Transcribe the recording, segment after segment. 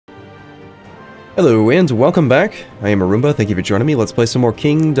Hello and welcome back. I am Arumba, thank you for joining me. Let's play some more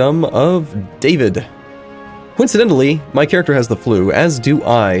Kingdom of David. Coincidentally, my character has the flu, as do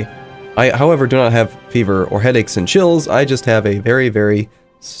I. I, however, do not have fever or headaches and chills. I just have a very, very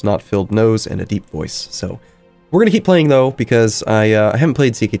snot-filled nose and a deep voice. So, we're gonna keep playing though, because I haven't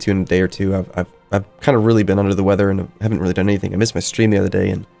played CK2 in a day or two. I've kind of really been under the weather and haven't really done anything. I missed my stream the other day,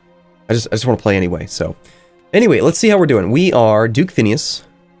 and I just want to play anyway. So, anyway, let's see how we're doing. We are Duke Phineas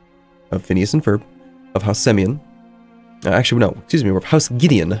of Phineas and Ferb of House Semyon. Actually, no, excuse me, we're House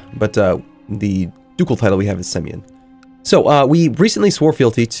Gideon, but the ducal title we have is Semyon. So, we recently swore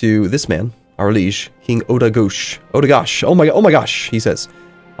fealty to this man, our liege, King Odagosh. Odagosh, oh my gosh, he says.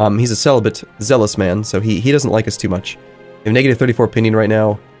 He's a celibate, zealous man, so he doesn't like us too much. We have negative 34 opinion right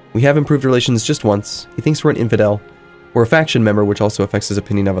now. We have improved relations just once. He thinks we're an infidel. We're a faction member, which also affects his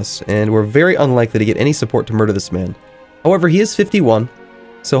opinion of us, and we're very unlikely to get any support to murder this man. However, he is 51,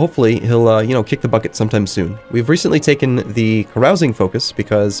 so hopefully he'll, you know, kick the bucket sometime soon. We've recently taken the carousing focus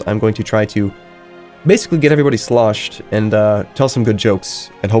because I'm going to try to basically get everybody sloshed and tell some good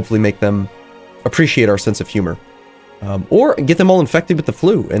jokes and hopefully make them appreciate our sense of humor. Or get them all infected with the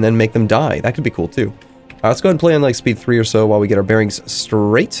flu and then make them die. That could be cool too. Let's go ahead and play on like speed 3 or so while we get our bearings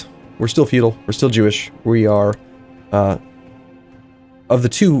straight. We're still feudal. We're still Jewish. We are, of the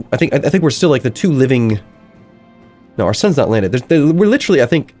two, I think we're still like the two living... No, our sun's not landed. We're literally, I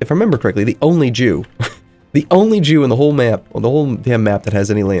think, if I remember correctly, the only Jew. The only Jew in the whole map, or the whole damn map that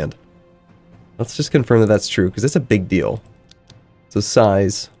has any land. Let's just confirm that that's true, because it's a big deal. So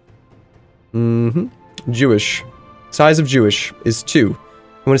size. Jewish. Size of Jewish is 2. And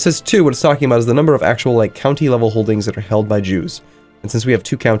when it says 2, what it's talking about is the number of actual, like, county-level holdings that are held by Jews. And since we have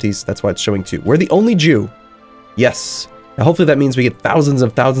 2 counties, that's why it's showing 2. We're the only Jew. Yes. Now, hopefully that means we get thousands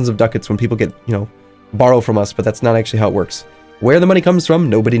of ducats when people get, you know, borrow from us, but that's not actually how it works. Where the money comes from,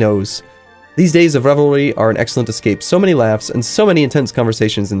 nobody knows. These days of revelry are an excellent escape. So many laughs and so many intense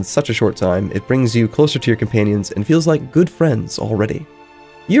conversations in such a short time. It brings you closer to your companions and feels like good friends already.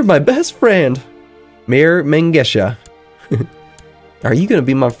 You're my best friend, Mayor Mengesha. Are you gonna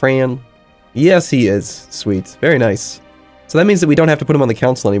be my friend? Yes, he is. Sweet. Very nice. So that means that we don't have to put him on the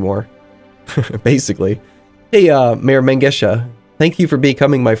council anymore. Basically. Hey, Mayor Mengesha, thank you for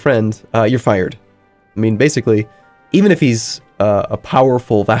becoming my friend. You're fired. I mean, basically, even if he's a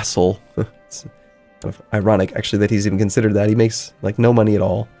powerful vassal, it's kind of ironic, actually, that he's even considered that. He makes, like, no money at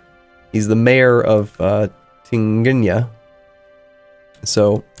all. He's the mayor of Tinginya.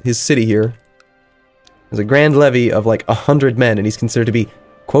 So, his city here has a grand levy of, like, 100 men, and he's considered to be,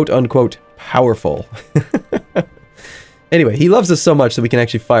 quote-unquote, powerful. Anyway, he loves us so much that we can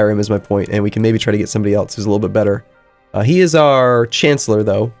actually fire him, is my point, and we can maybe try to get somebody else who's a little bit better. He is our chancellor,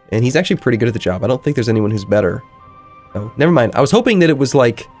 though, and he's actually pretty good at the job. I don't think there's anyone who's better. Oh, never mind. I was hoping that it was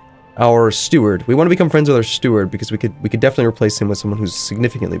like our steward. We want to become friends with our steward because we could definitely replace him with someone who's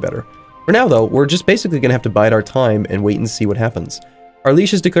significantly better. For now, though, we're just basically going to have to bide our time and wait and see what happens. Our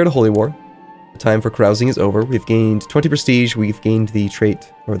liege has declared a holy war. The time for carousing is over. We've gained 20 prestige. We've gained the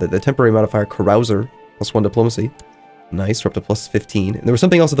trait, or the temporary modifier, carouser, +1 diplomacy. Nice, we're up to +15. And there was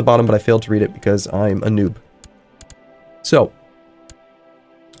something else at the bottom, but I failed to read it because I'm a noob. So,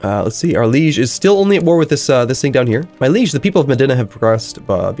 let's see. Our liege is still only at war with this thing down here. My liege, the people of Medina have progressed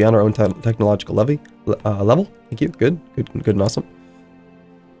beyond our own technological level. Thank you. Good and awesome.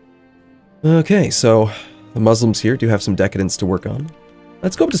 Okay, so the Muslims here do have some decadence to work on.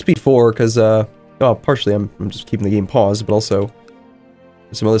 Let's go up to speed 4 because, well, partially I'm just keeping the game paused, but also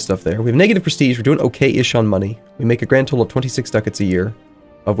there's some other stuff there. We have negative prestige. We're doing okay-ish on money. We make a grand total of 26 ducats a year,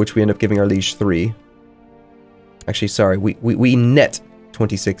 of which we end up giving our liege 3. Actually, sorry, we net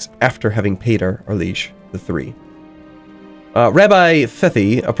 26 after having paid our liege the 3. Rabbi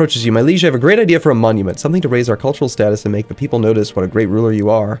Fethi approaches you. My liege, I have a great idea for a monument, something to raise our cultural status and make the people notice what a great ruler you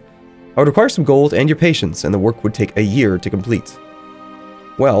are. I would require some gold and your patience, and the work would take a year to complete.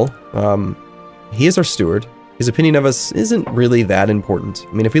 Well, he is our steward. His opinion of us isn't really that important.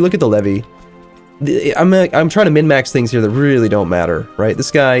 I mean, if we look at the levy, I'm trying to min-max things here that really don't matter, right?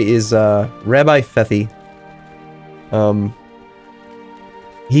 This guy is Rabbi Fethi.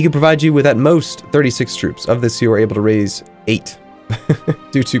 He could provide you with at most 36 troops. Of this, you are able to raise 8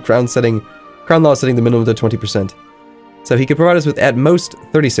 due to crown law setting the minimum to 20%. So he could provide us with at most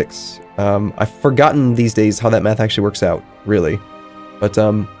 36. I've forgotten these days how that math actually works out, really. But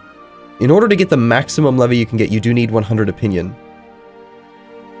in order to get the maximum levy you can get, you do need 100 opinion.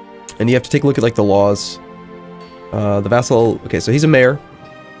 And you have to take a look at like the laws. The vassal, okay, so he's a mayor.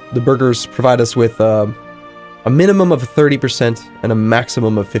 The burghers provide us with a minimum of 30% and a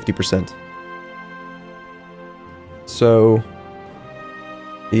maximum of 50%. So,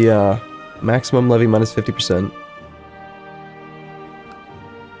 yeah, Maximum levy minus 50%.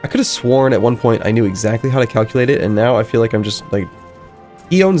 I could have sworn at one point I knew exactly how to calculate it, and now I feel like I'm just, like...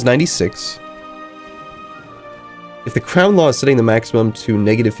 He owns 96. If the Crown Law is setting the maximum to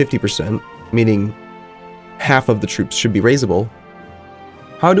negative 50%, meaning half of the troops should be raisable,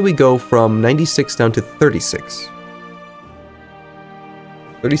 how do we go from 96 down to 36?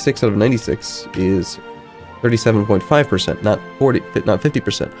 36 out of 96 is 37.5%, not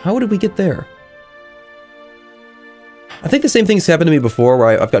 50%. How did we get there? I think the same thing's happened to me before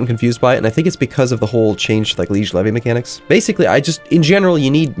where I've gotten confused by it, and I think it's because of the whole change to like liege levy mechanics. Basically, in general, you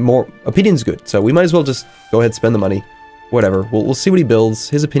need more... Opinion's good, so we might as well just go ahead and spend the money. Whatever. We'll see what he builds.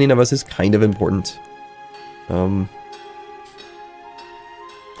 His opinion of us is kind of important. When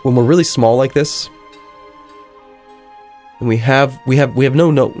we're really small like this, and we have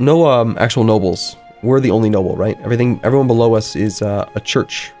no actual nobles. We're the only noble, right? Everyone below us is a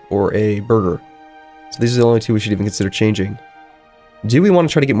church or a burgher. So these are the only two we should even consider changing. Do we want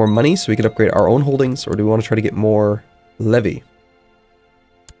to try to get more money so we can upgrade our own holdings, or do we want to try to get more levy?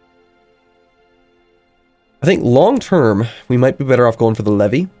 I think long term, we might be better off going for the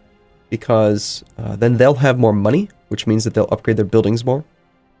levy, because then they'll have more money, which means that they'll upgrade their buildings more.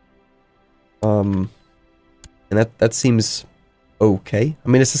 And that seems okay. I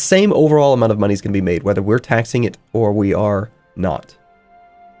mean, it's the same overall amount of money is going to be made, whether we're taxing it or we are not.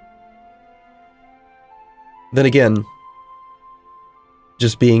 Then again,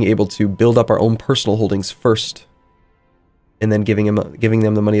 just being able to build up our own personal holdings first, and then giving them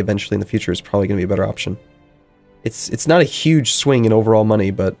the money eventually in the future is probably going to be a better option. It's not a huge swing in overall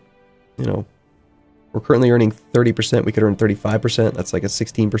money, but, you know, we're currently earning 30%. We could earn 35%. That's like a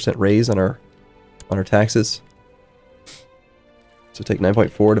 16% raise on our taxes. So take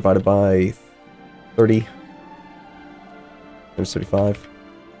 9.4 divided by 30. There's 35.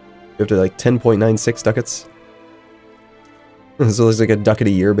 We have to like 10.96 ducats. So there's like a ducat a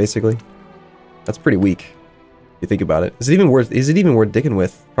year, basically. That's pretty weak, if you think about it. Is it even worth dicking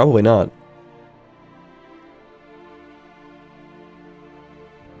with? Probably not.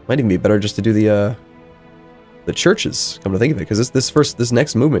 Might even be better just to do the churches, come to think of it, because this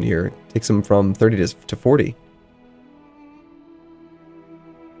next movement here takes them from 30 to 40.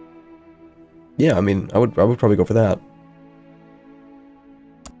 Yeah, I mean, I would probably go for that.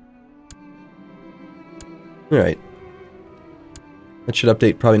 Alright. That should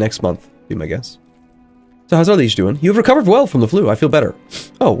update probably next month, be my guess. So how's our liege doing? You have recovered well from the flu. I feel better.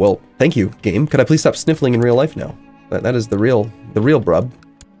 Oh, well, thank you, game. Could I please stop sniffling in real life now? That is the real brub.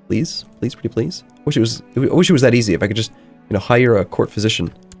 Please, please, pretty please. I wish it was that easy. If I could just, you know, hire a court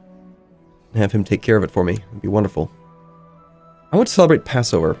physician and have him take care of it for me. It'd be wonderful. I want to celebrate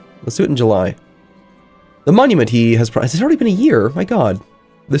Passover. Let's do it in July. The monument he has... It's already been a year. My God.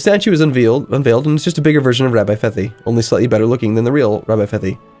 The statue is unveiled, and it's just a bigger version of Rabbi Fethi, only slightly better looking than the real Rabbi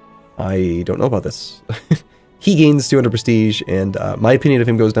Fethi. I don't know about this. He gains 200 prestige, and my opinion of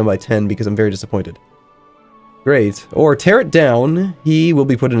him goes down by 10 because I'm very disappointed. Great. Or tear it down. He will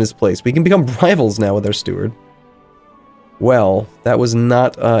be put in his place. We can become rivals now with our steward. Well, that was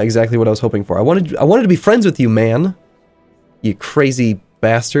not exactly what I was hoping for. I wanted to be friends with you, man. You crazy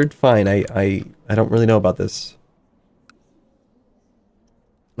bastard. Fine, I don't really know about this.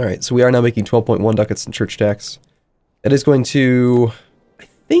 Alright, so we are now making 12.1 ducats in church tax. That is going to... I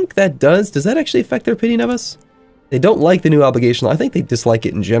think that does. Does that actually affect their opinion of us? They don't like the new obligation law. I think they dislike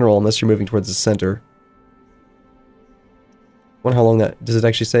it in general, unless you're moving towards the center. I wonder how long that... Does it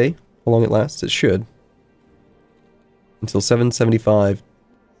actually say how long it lasts? It should. Until 775,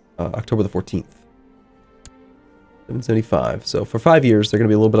 October the 14th. 775. So for 5 years, they're going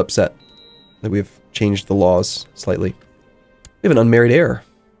to be a little bit upset that we've changed the laws slightly. We have an unmarried heir.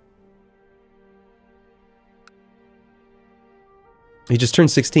 He just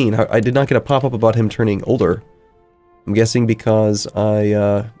turned 16. I did not get a pop-up about him turning older. I'm guessing because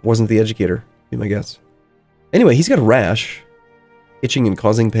I wasn't the educator, be my guess. Anyway, he's got a rash. Itching and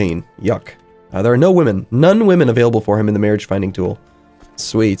causing pain. Yuck. There are none women available for him in the marriage finding tool.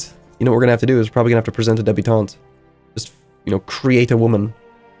 Sweet. You know what we're gonna have to do is probably gonna have to present a debutante. Just, you know, create a woman.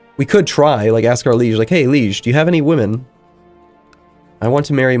 We could try, like ask our liege, like, hey liege, do you have any women? I want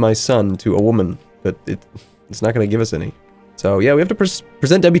to marry my son to a woman, but it's not gonna give us any. So yeah, we have to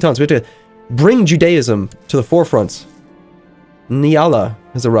present debutantes. We have to bring Judaism to the forefront. Niala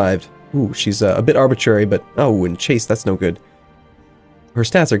has arrived. Ooh, she's a bit arbitrary, but oh, and Chase, that's no good. Her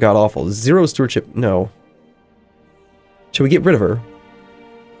stats are god-awful. 0 stewardship, no. Should we get rid of her?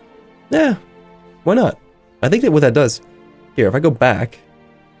 Yeah, why not? I think that what that does... Here, if I go back...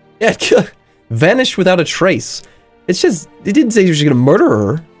 Yeah, vanish without a trace. It's just... It didn't say you were going to murder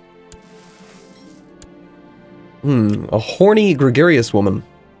her. A horny, gregarious woman.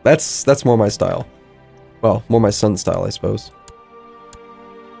 That's more my style. Well, more my son's style, I suppose.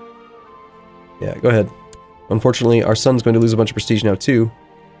 Yeah, go ahead. Unfortunately, our son's going to lose a bunch of prestige now, too,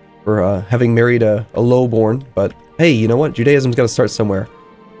 for having married a lowborn, but hey, you know what? Judaism's got to start somewhere.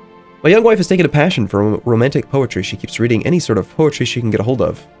 My young wife has taken a passion for romantic poetry. She keeps reading any sort of poetry she can get a hold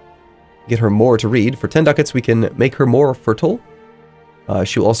of. Get her more to read. For 10 ducats, we can make her more fertile.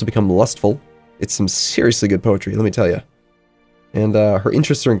 She will also become lustful. It's some seriously good poetry, let me tell you. And her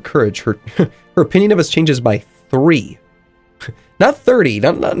interests are encouraged. Her opinion of us changes by 3. Not 30,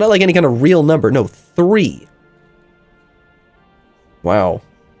 not like any kind of real number. No, 3. Wow.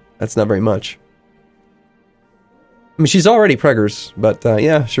 That's not very much. I mean, she's already preggers, but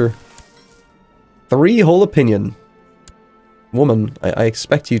yeah, sure. 3 whole opinion. Woman, I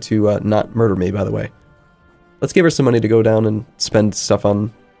expect you to not murder me, by the way. Let's give her some money to go down and spend stuff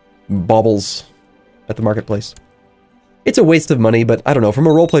on baubles at the marketplace. It's a waste of money, but I don't know, from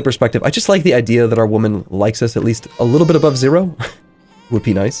a roleplay perspective, I just like the idea that our woman likes us at least a little bit above 0. Would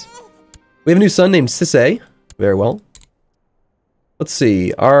be nice. We have a new son named Sisse. Very well. Let's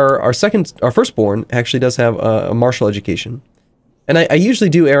see, our firstborn actually does have a martial education. And I usually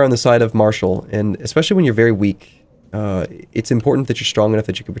do err on the side of martial, and especially when you're very weak, it's important that you're strong enough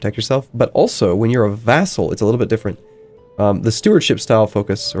that you can protect yourself, but also when you're a vassal, it's a little bit different. The stewardship style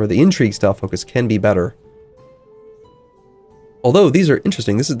focus, or the intrigue style focus, can be better. Although these are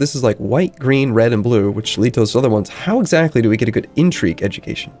interesting, this is like white, green, red, and blue, which lead to those other ones. How exactly do we get a good intrigue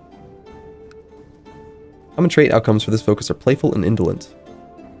education? Common trait outcomes for this focus are playful and indolent.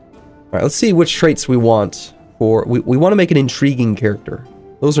 Alright, let's see which traits we want for... We want to make an intriguing character.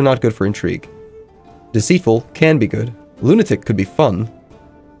 Those are not good for intrigue. Deceitful can be good. Lunatic could be fun.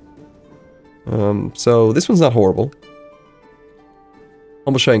 So this one's not horrible.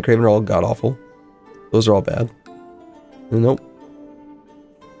 Humble, Shy, and Craven are all god-awful. Those are all bad. Nope.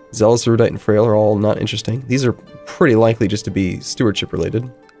 Zealous, Erudite, and Frail are all not interesting. These are pretty likely just to be stewardship related.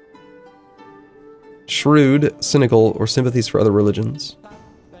 Shrewd, cynical, or sympathies for other religions.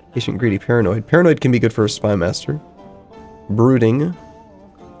 Patient, greedy, paranoid. Paranoid can be good for a spy master. Brooding.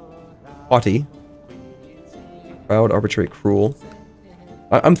 Haughty. Proud, arbitrary, cruel.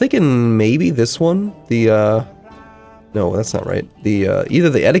 I'm thinking maybe this one. The, no, that's not right. The, either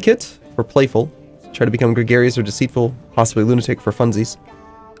the etiquette for playful. Try to become gregarious or deceitful. Possibly lunatic for funsies.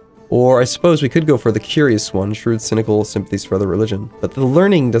 Or I suppose we could go for the curious one. Shrewd, cynical, sympathies for other religion. But the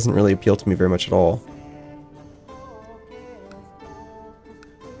learning doesn't really appeal to me very much at all.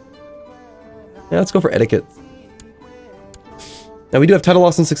 Yeah, let's go for etiquette. Now we do have title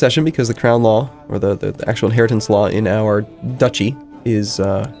loss and succession because the crown law, or the actual inheritance law in our duchy, is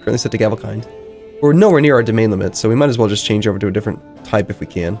currently set to Gavelkind. We're nowhere near our domain limit, so we might as well just change over to a different type if we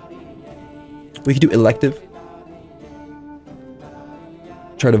can. We could do elective.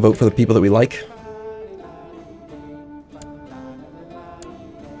 Try to vote for the people that we like.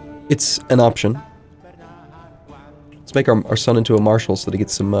 It's an option. Let's make our son into a marshal so that he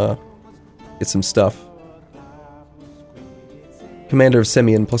gets some stuff. Commander of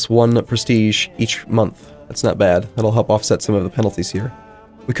Semyon plus 1 prestige each month. That's not bad. That'll help offset some of the penalties here.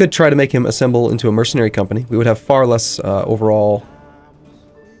 We could try to make him assemble into a mercenary company. We would have far less overall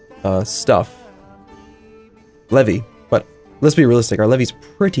stuff. Levy. But let's be realistic. Our levy's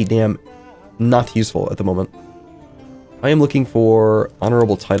pretty damn not useful at the moment. I am looking for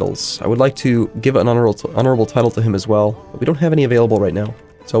honorable titles. I would like to give an honorable title to him as well, but we don't have any available right now.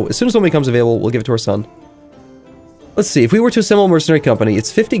 So as soon as one becomes available, we'll give it to our son. Let's see, if we were to assemble a mercenary company,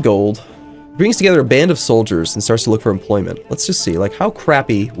 it's 50 gold, brings together a band of soldiers and starts to look for employment. Let's just see, like, how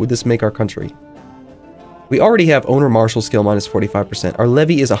crappy would this make our country? We already have owner martial skill minus 45%. Our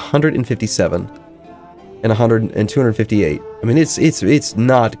levy is 157 and 258. I mean, it's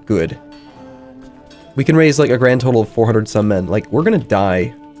not good. We can raise like a grand total of 400 some men. Like, we're gonna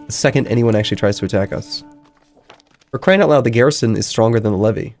die the second anyone actually tries to attack us. For crying out loud, the garrison is stronger than the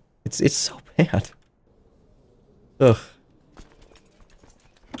levy. It's so bad. Ugh.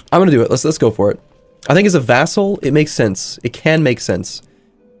 I'm gonna do it. Let's go for it. I think as a vassal, it makes sense. It can make sense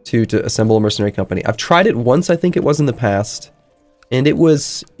to assemble a mercenary company. I've tried it once, I think it was in the past, and it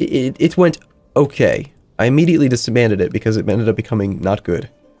went okay. I immediately disbanded it because it ended up becoming not good.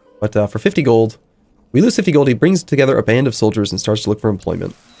 But for 50 gold, we lose 50 gold. He brings together a band of soldiers and starts to look for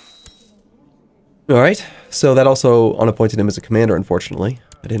employment. Alright, so that also unappointed him as a commander, unfortunately.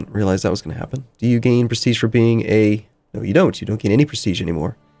 I didn't realize that was going to happen. Do you gain prestige for being a... No, you don't. You don't gain any prestige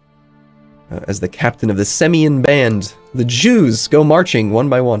anymore. As the captain of the Semyon band, the Jews go marching one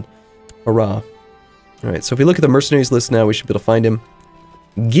by one. Hurrah. Alright, so if we look at the mercenaries list now, we should be able to find him.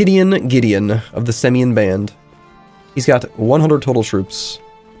 Gideon of the Semyon band. He's got 100 total troops.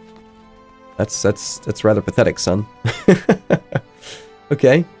 That's rather pathetic, son.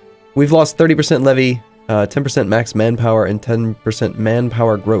 Okay. We've lost 30% levy, 10% max manpower, and 10%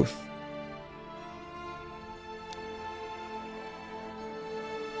 manpower growth.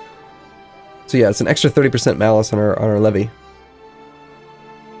 So yeah, it's an extra 30% malice on our levy.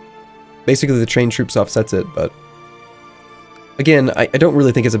 Basically, the trained troops offsets it, but... Again, I don't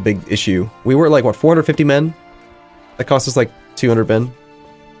really think it's a big issue. We were like, what, 450 men? That cost us like 200 men.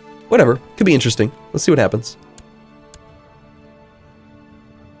 Whatever. Could be interesting. Let's see what happens.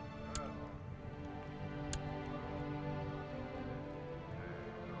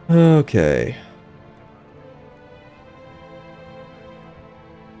 Okay.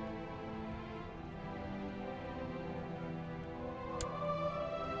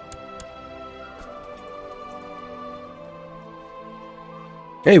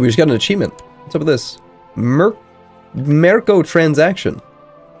 Hey, we just got an achievement. What's up with this? Merco transaction.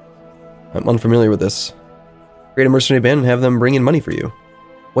 I'm unfamiliar with this. Create a mercenary band and have them bring in money for you.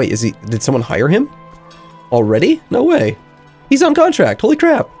 Wait, did someone hire him? Already? No way. He's on contract. Holy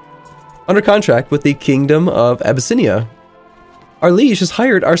crap. Under contract with the Kingdom of Abyssinia. Our liege has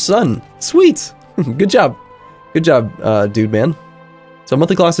hired our son. Sweet. Good job. Good job, dude man. So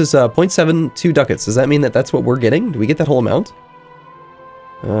monthly cost is 0.72 ducats. Does that mean that that's what we're getting? Do we get that whole amount?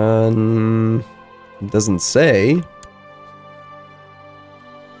 It doesn't say.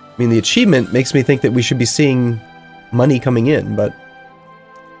 I mean, the achievement makes me think that we should be seeing money coming in, but...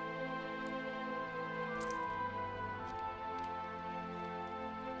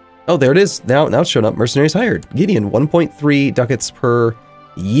 Oh, there it is. Now it's showing up. Mercenaries hired. Gideon, 1.3 ducats per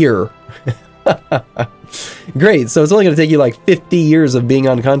year. Great, so it's only going to take you like 50 years of being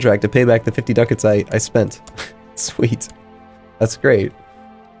on contract to pay back the 50 ducats I spent. Sweet. That's great.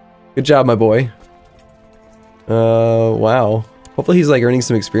 Good job, my boy. Wow. Hopefully he's like earning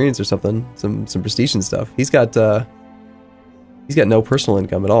some experience or something. Some prestige and stuff. He's got no personal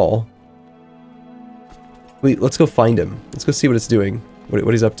income at all. Wait, let's go find him. Let's go see what it's doing.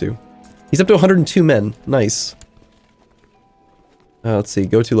 What he's up to. He's up to 102 men. Nice. Let's see.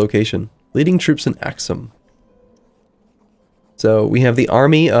 Go to location. Leading troops in Axum. So we have the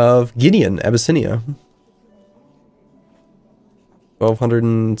army of Gideon, Abyssinia.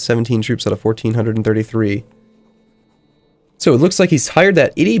 1,217 troops out of 1,433. So it looks like he's hired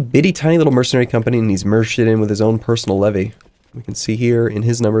that itty-bitty tiny little mercenary company and he's merged it in with his own personal levy. We can see here in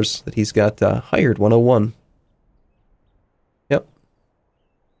his numbers that he's got hired 101. Yep.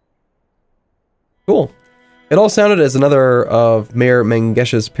 Cool. It all sounded as another of Mayor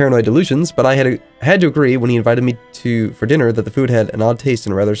Mangesha's paranoid delusions, but I had to agree when he invited me for dinner that the food had an odd taste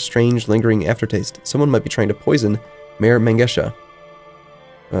and a rather strange, lingering aftertaste. Someone might be trying to poison Mayor Mangesha.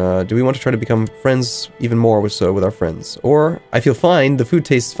 Do we want to try to become friends even more with our friends? Or, I feel fine, the food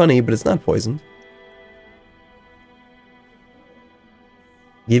tastes funny, but it's not poisoned.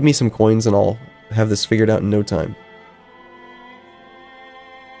 Give me some coins and I'll have this figured out in no time.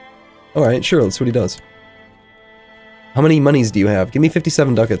 Alright, sure, let's see what he does. How many monies do you have? Give me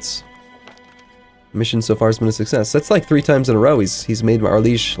 57 ducats. Mission so far has been a success. That's like 3 times in a row he's made our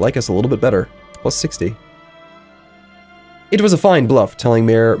liege like us a little bit better. Plus 60. It was a fine bluff, telling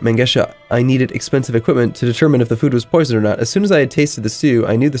Mayor Mangesha I needed expensive equipment to determine if the food was poisoned or not. As soon as I had tasted the stew,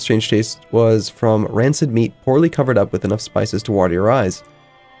 I knew the strange taste was from rancid meat poorly covered up with enough spices to water your eyes.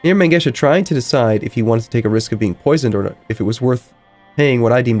 Mayor Mangesha tried to decide if he wanted to take a risk of being poisoned or not, if it was worth paying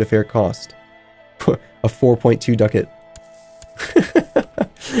what I deemed a fair cost. A 4.2 ducat.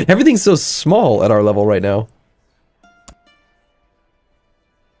 Everything's so small at our level right now.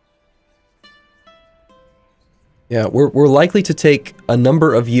 Yeah, we're likely to take a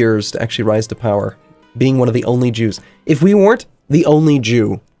number of years to actually rise to power, being one of the only Jews. If we weren't the only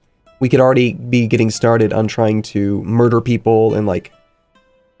Jew, we could already be getting started on trying to murder people and, like,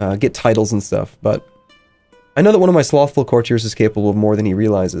 get titles and stuff, but I know that one of my slothful courtiers is capable of more than he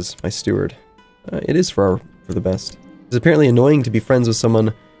realizes, my steward. It is for the best. It's apparently annoying to be friends with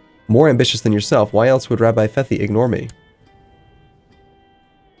someone more ambitious than yourself. Why else would Rabbi Fethi ignore me?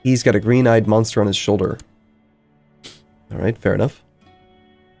 He's got a green-eyed monster on his shoulder. Alright, fair enough.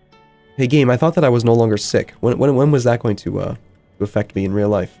 Hey game, I thought that I was no longer sick. When was that going to affect me in real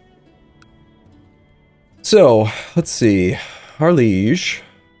life? So, let's see. Our liege.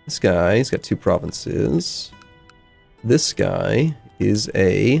 This guy, he's got 2 provinces. This guy is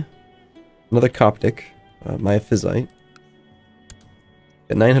another Coptic, Miaphysite.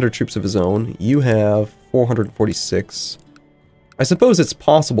 Got 900 troops of his own. You have 446. I suppose it's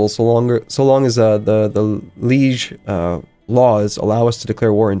possible, so long as the liege laws allow us to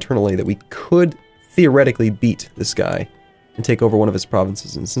declare war internally, that we could theoretically beat this guy and take over one of his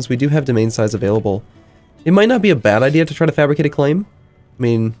provinces. And since we do have domain size available, it might not be a bad idea to try to fabricate a claim. I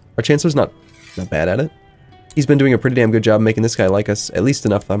mean, our Chancellor's not bad at it. He's been doing a pretty damn good job making this guy like us, at least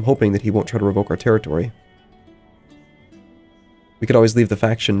enough that I'm hoping that he won't try to revoke our territory. We could always leave the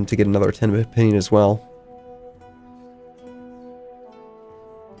faction to get another attentive opinion as well.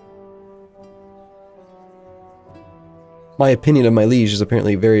 My opinion of my liege is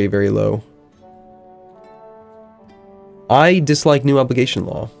apparently very, very low. I dislike new obligation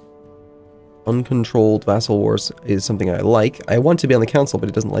law. Uncontrolled vassal wars is something I like. I want to be on the council, but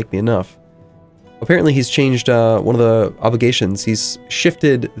it doesn't like me enough. Apparently he's changed one of the obligations. He's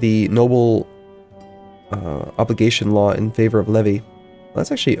shifted the noble obligation law in favor of levy. Well,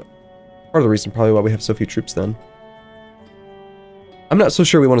 that's actually part of the reason probably why we have so few troops then. I'm not so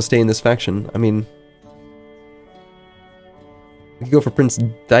sure we want to stay in this faction. I mean, we could go for Prince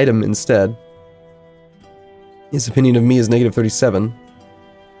Diadem instead. His opinion of me is -37.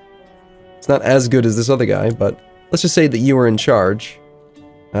 It's not as good as this other guy, but let's just say that you were in charge.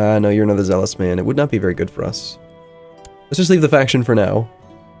 No, you're another zealous man. It would not be very good for us. Let's just leave the faction for now.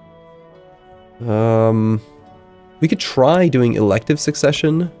 We could try doing elective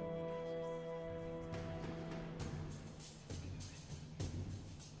succession.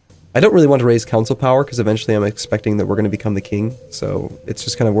 I don't really want to raise council power, because eventually I'm expecting that we're going to become the king, so it's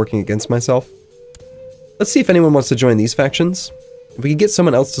just kind of working against myself. Let's see if anyone wants to join these factions. If we could get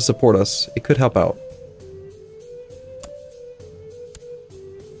someone else to support us, it could help out.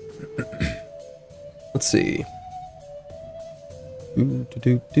 Let's see.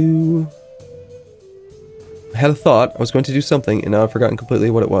 I had a thought. I was going to do something, and now I've forgotten completely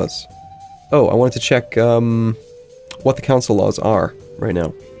what it was. Oh, I wanted to check what the council laws are right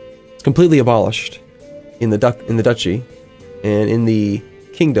now. It's completely abolished in the duchy, and in the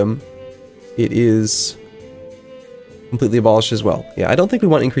kingdom, it is completely abolished as well. Yeah, I don't think we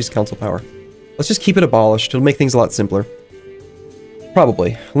want increased council power. Let's just keep it abolished. It'll make things a lot simpler.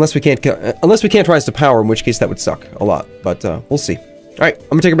 Probably, unless we can't rise to power, in which case that would suck a lot. But we'll see. All right, I'm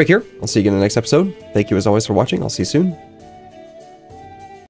gonna take a break here. I'll see you again in the next episode. Thank you as always for watching. I'll see you soon.